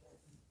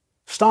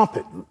 Stop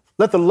it.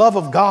 Let the love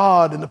of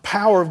God and the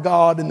power of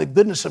God and the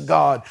goodness of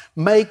God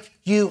make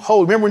you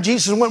whole. Remember when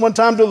Jesus went one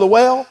time to the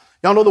well?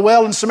 Y'all know the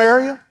well in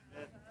Samaria?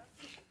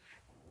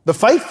 The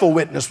faithful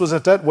witness was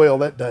at that well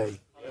that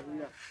day.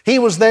 He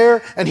was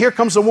there, and here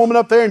comes the woman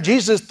up there, and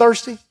Jesus is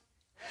thirsty.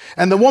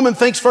 And the woman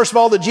thinks, first of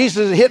all, that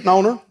Jesus is hitting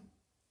on her.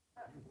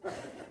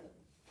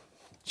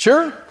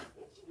 Sure.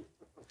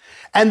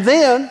 And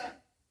then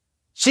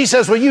she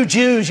says, well, you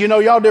Jews, you know,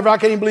 y'all different. I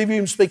can't even believe you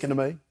even speaking to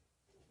me.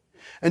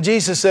 And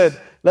Jesus said,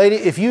 lady,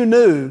 if you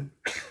knew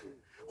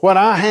what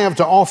I have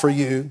to offer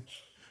you,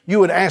 you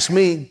would ask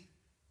me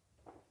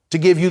to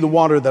give you the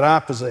water that I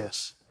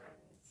possess.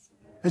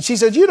 And she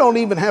said, you don't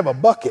even have a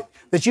bucket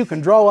that you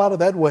can draw out of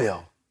that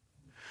well.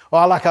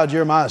 Well, I like how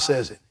Jeremiah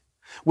says it.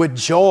 With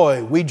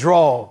joy, we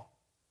draw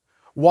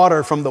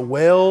water from the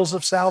wells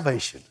of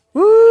salvation.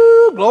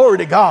 Woo, glory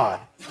to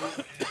God.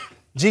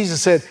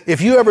 Jesus said,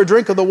 if you ever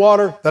drink of the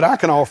water that I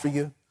can offer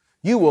you,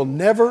 you will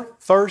never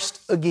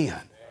thirst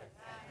again.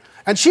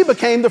 And she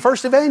became the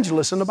first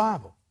evangelist in the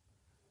Bible.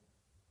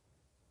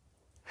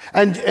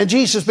 And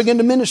Jesus began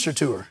to minister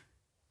to her.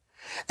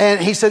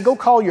 And he said, go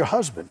call your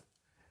husband.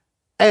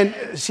 And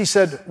she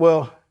said,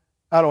 well,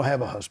 I don't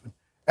have a husband.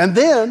 And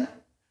then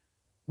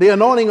the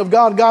anointing of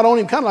God got on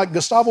him kind of like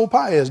Gustavo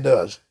Paez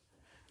does.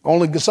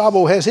 Only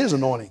Gustavo has his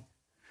anointing.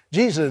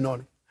 Jesus'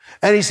 anointing.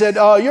 And he said,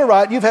 you're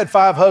right. You've had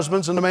 5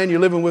 husbands, and the man you're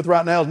living with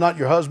right now is not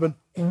your husband.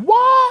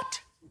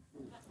 What?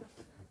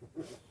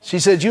 She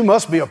said, you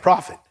must be a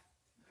prophet.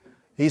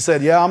 He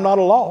said, yeah, I'm not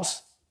a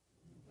loss.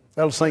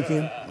 That'll sink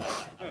in.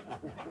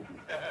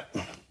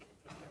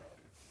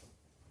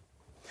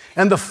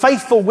 And the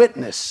faithful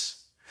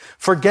witness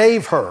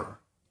forgave her,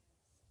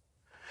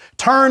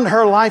 turned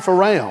her life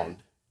around,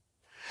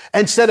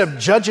 instead of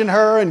judging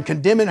her and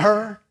condemning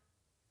her.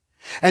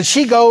 And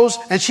she goes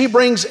and she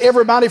brings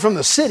everybody from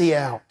the city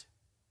out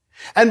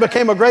and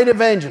became a great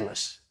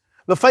evangelist.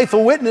 The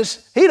faithful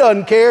witness, he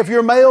doesn't care if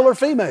you're male or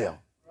female.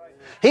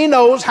 He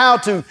knows how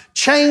to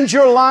change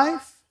your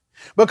life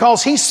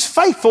because he's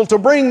faithful to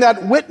bring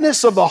that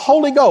witness of the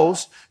Holy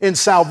Ghost in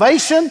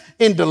salvation,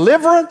 in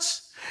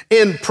deliverance,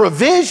 in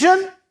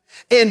provision,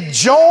 in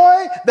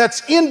joy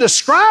that's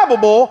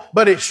indescribable,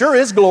 but it sure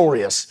is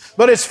glorious.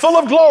 But it's full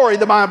of glory,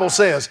 the Bible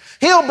says.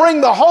 He'll bring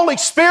the Holy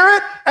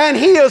Spirit, and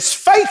He is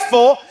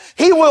faithful.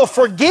 He will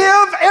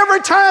forgive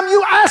every time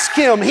you ask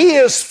Him. He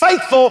is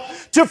faithful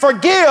to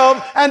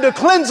forgive and to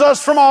cleanse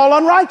us from all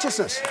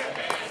unrighteousness.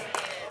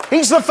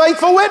 He's the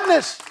faithful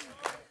witness.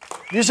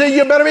 You say,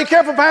 you better be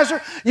careful,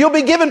 Pastor. You'll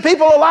be giving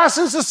people a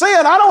license to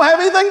sin. I don't have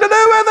anything to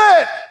do with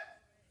it.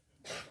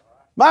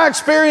 My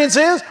experience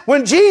is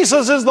when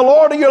Jesus is the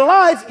Lord of your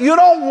life, you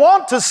don't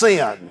want to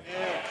sin.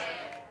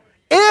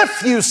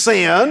 If you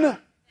sin,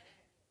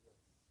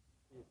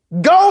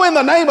 go in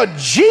the name of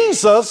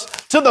Jesus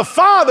to the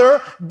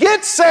Father,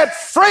 get set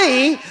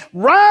free,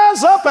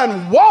 rise up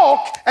and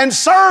walk and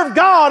serve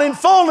God in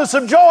fullness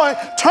of joy.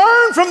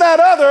 Turn from that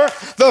other.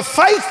 The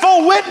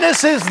faithful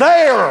witness is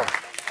there.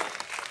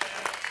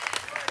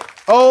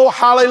 Oh,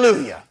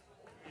 hallelujah.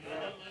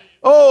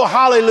 Oh,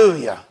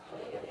 hallelujah.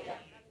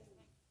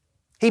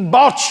 He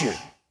bought you.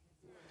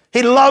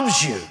 He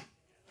loves you.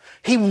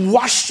 He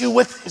washed you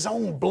with His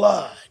own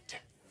blood.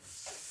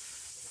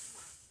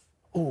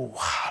 Oh,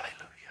 hallelujah.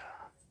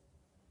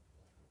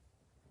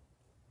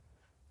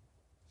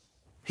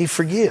 He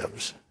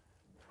forgives.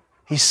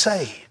 He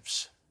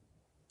saves.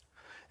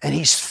 And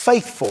He's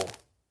faithful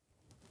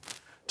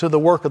to the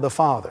work of the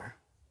Father.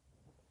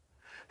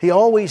 He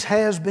always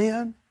has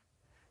been,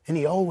 and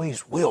He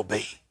always will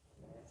be.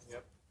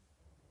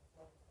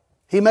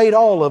 He made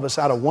all of us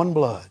out of one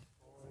blood.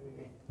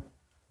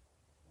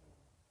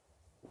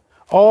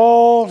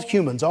 All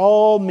humans,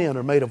 all men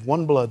are made of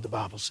one blood, the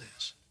Bible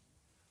says.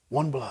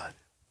 One blood.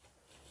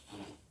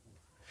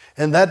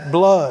 And that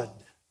blood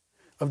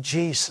of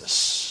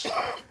Jesus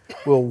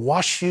will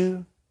wash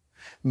you,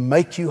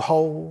 make you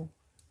whole,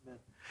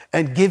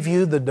 and give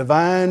you the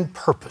divine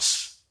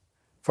purpose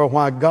for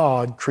why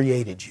God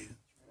created you.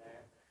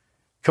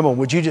 Come on,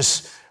 would you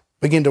just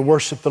begin to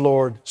worship the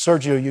Lord?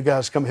 Sergio, you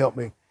guys come help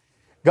me.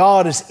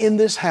 God is in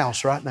this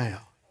house right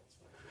now.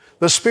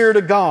 The Spirit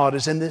of God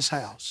is in this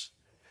house.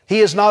 He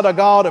is not a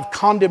God of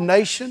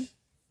condemnation.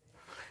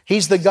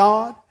 He's the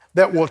God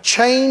that will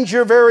change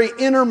your very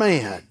inner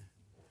man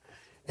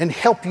and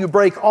help you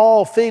break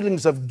all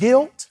feelings of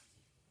guilt,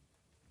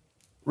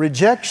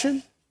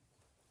 rejection,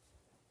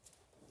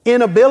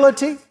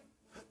 inability.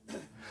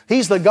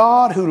 He's the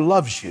God who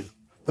loves you,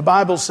 the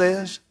Bible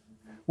says,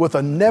 with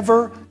a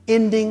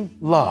never-ending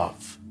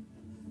love,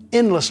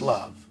 endless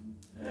love.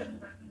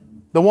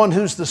 The one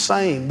who's the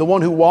same, the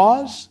one who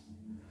was,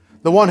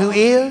 the one who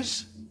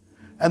is,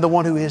 and the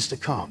one who is to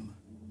come.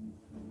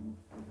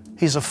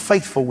 He's a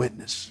faithful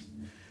witness.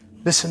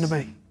 Listen to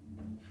me.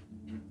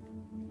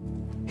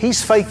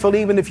 He's faithful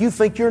even if you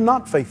think you're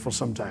not faithful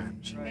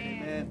sometimes.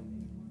 Amen.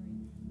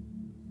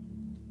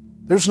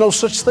 There's no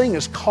such thing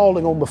as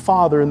calling on the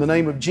Father in the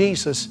name of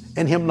Jesus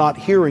and Him not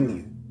hearing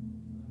you,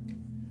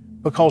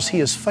 because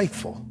He is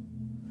faithful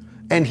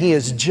and He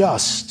is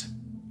just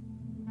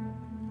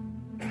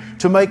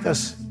to make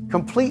us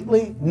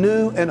completely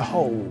new and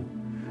whole.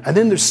 And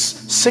then there's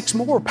 6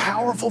 more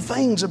powerful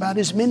things about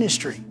His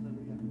ministry.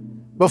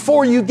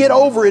 Before you get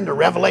over into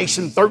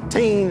Revelation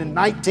 13 and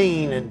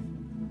 19 and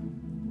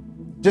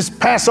just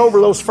pass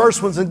over those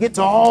first ones and get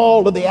to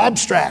all of the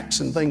abstracts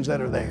and things that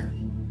are there.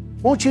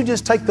 Won't you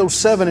just take those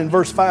 7 in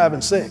verse 5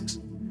 and 6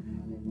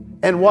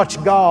 and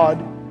watch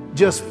God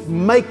just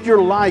make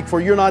your life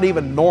where you're not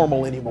even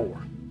normal anymore.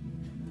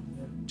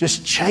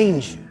 Just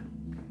change you.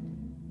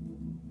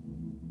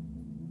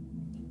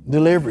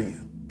 Deliver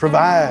you.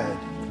 Provide.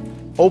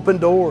 Open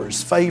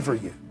doors. Favor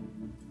you.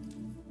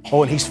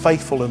 Oh, and He's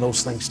faithful in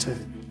those things too.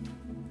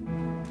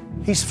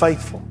 He's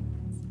faithful.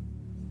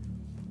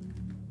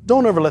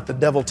 Don't ever let the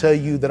devil tell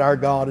you that our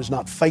God is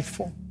not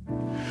faithful.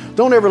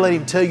 Don't ever let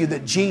him tell you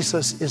that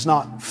Jesus is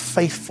not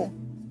faithful.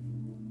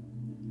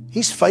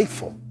 He's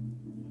faithful.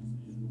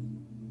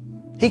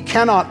 He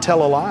cannot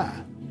tell a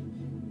lie.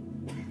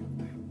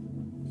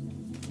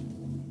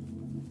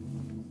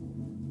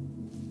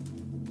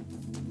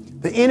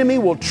 The enemy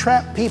will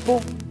trap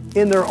people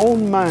in their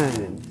own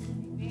mind,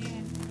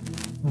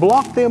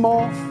 block them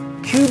off,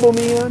 cube them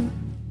in,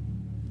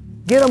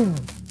 get them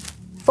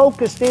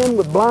focused in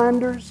with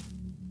blinders,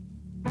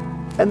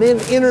 and then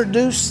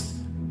introduce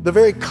the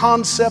very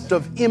concept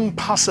of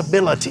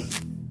impossibility.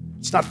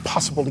 It's not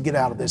possible to get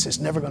out of this. It's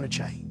never going to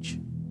change.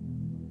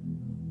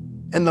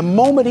 And the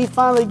moment he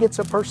finally gets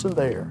a person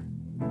there,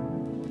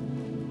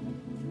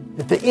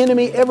 if the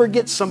enemy ever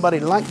gets somebody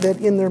like that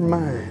in their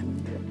mind,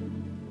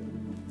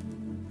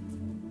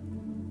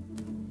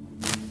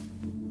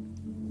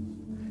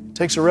 it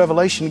takes a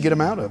revelation to get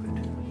them out of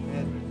it.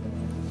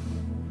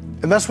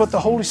 And that's what the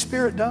Holy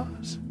Spirit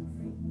does.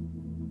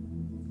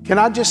 Can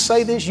I just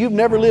say this? You've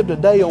never lived a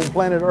day on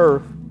planet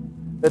Earth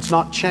that's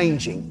not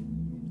changing.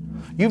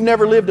 You've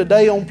never lived a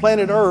day on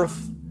planet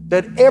Earth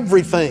that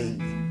everything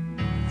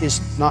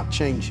is not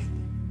changing.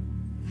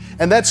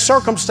 And that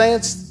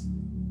circumstance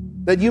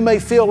that you may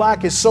feel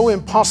like is so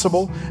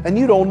impossible and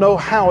you don't know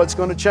how it's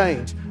going to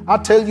change. I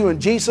tell you in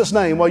Jesus'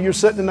 name, while you're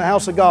sitting in the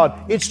house of God,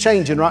 it's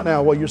changing right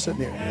now while you're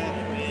sitting here.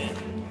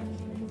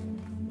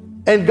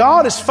 And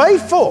God is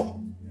faithful.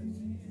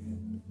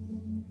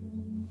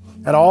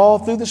 And all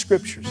through the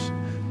Scriptures,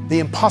 the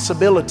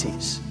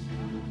impossibilities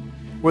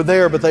were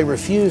there, but they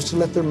refused to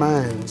let their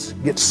minds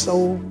get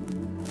so.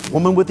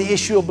 Woman with the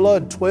issue of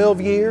blood,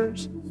 12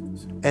 years,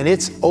 and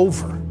it's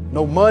over.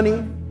 No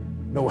money,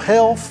 no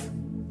health,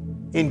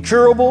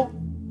 incurable.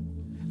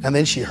 And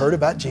then she heard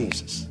about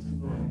Jesus,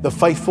 the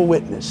faithful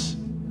witness.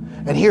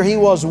 And here he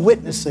was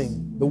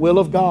witnessing the will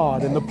of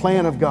God and the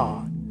plan of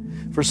God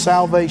for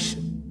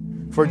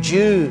salvation, for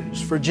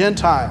Jews, for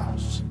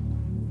Gentiles,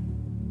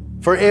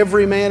 for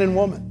every man and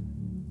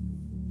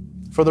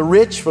woman, for the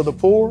rich, for the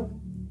poor,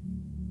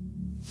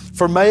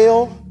 for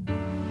male,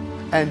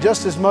 and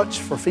just as much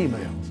for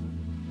females.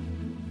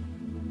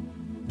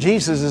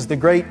 Jesus is the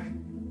great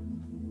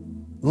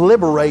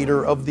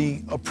liberator of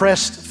the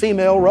oppressed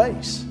female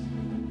race.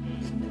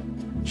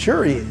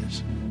 Sure he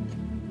is.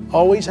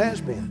 Always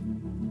has been.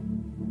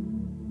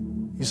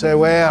 You say,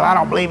 well, I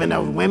don't believe in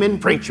those women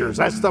preachers.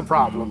 That's the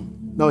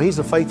problem. No, he's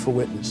a faithful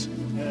witness.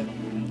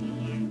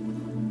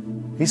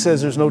 He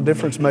says there's no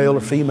difference, male or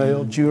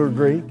female, Jew or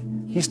Greek.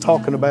 He's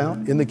talking about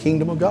in the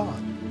kingdom of God.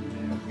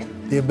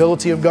 The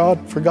ability of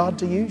God for God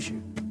to use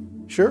you.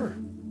 Sure.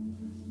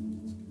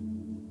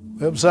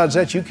 Well, besides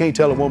that, you can't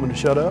tell a woman to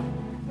shut up.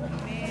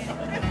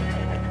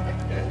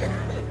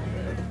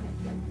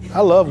 I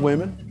love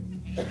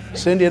women.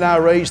 Cindy and I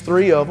raised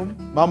 3 of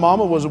them. My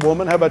mama was a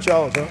woman. How about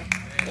y'all, huh?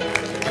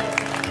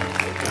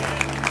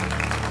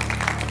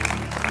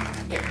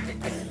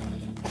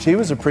 She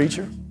was a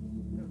preacher.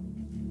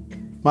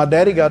 My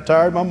daddy got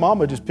tired. My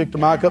mama just picked the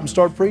mic up and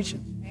started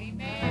preaching.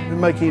 Amen. Didn't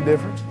make any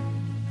difference.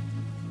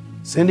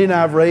 Cindy and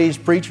I have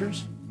raised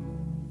preachers.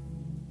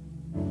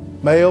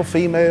 Male,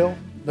 female,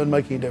 doesn't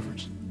make any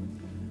difference.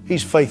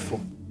 He's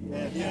faithful.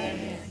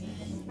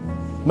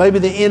 Maybe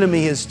the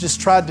enemy has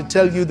just tried to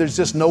tell you there's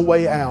just no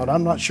way out.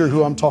 I'm not sure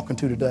who I'm talking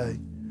to today.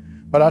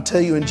 But I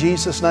tell you in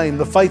Jesus' name,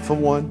 the faithful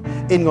one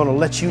isn't going to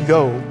let you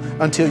go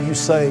until you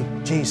say,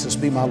 Jesus,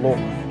 be my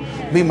Lord.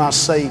 Be my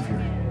Savior.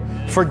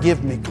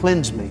 Forgive me,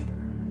 cleanse me.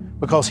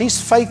 Because He's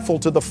faithful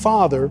to the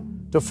Father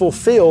to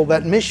fulfill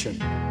that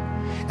mission.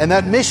 And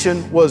that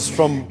mission was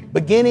from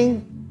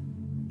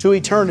beginning to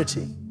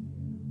eternity.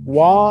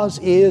 Was,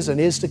 is, and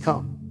is to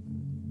come.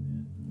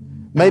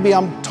 Maybe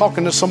I'm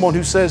talking to someone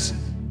who says,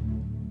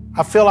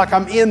 I feel like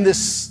I'm in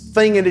this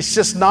thing and it's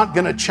just not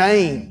going to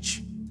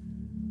change.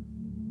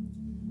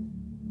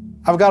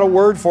 I've got a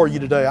word for you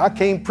today. I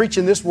came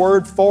preaching this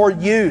word for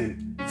you.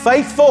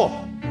 Faithful.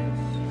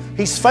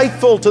 He's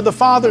faithful to the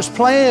Father's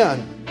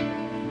plan.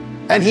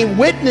 And He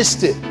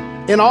witnessed it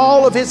in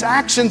all of His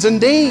actions and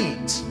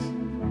deeds.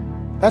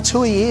 That's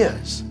who He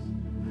is.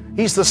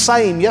 He's the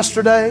same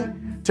yesterday,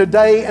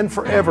 today, and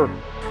forever.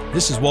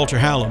 This is Walter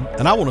Hallam,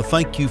 and I want to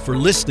thank you for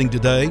listening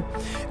today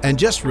and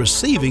just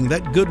receiving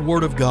that good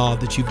Word of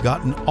God that you've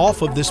gotten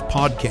off of this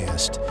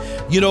podcast.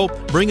 You know,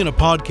 bringing a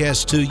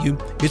podcast to you,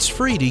 it's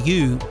free to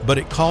you, but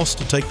it costs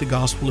to take the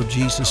gospel of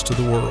Jesus to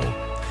the world.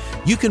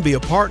 You can be a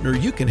partner.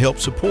 You can help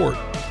support.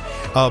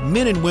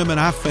 Men and women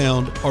I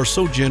found are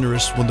so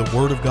generous when the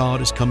Word of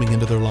God is coming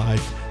into their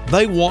life.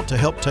 They want to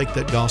help take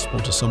that gospel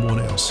to someone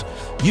else.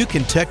 You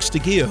can text to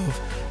give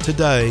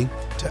today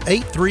to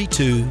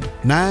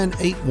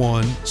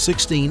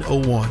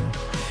 832-981-1601.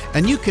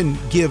 And you can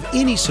give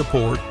any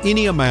support,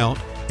 any amount,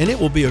 and it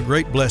will be a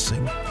great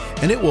blessing.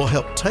 And it will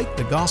help take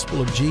the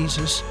gospel of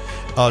Jesus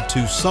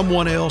to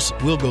someone else.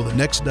 We'll go the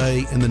next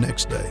day and the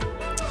next day.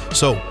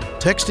 So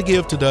text to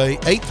give today,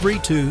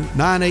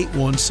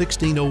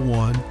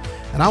 832-981-1601.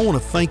 And I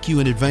want to thank you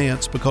in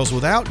advance, because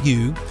without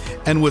you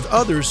and with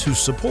others who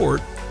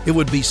support, it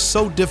would be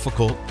so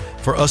difficult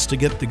for us to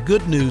get the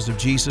good news of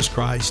Jesus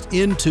Christ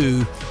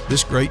into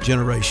this great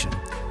generation.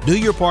 Do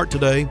your part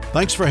today.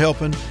 Thanks for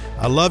helping.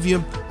 I love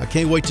you. I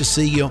can't wait to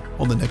see you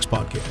on the next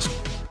podcast.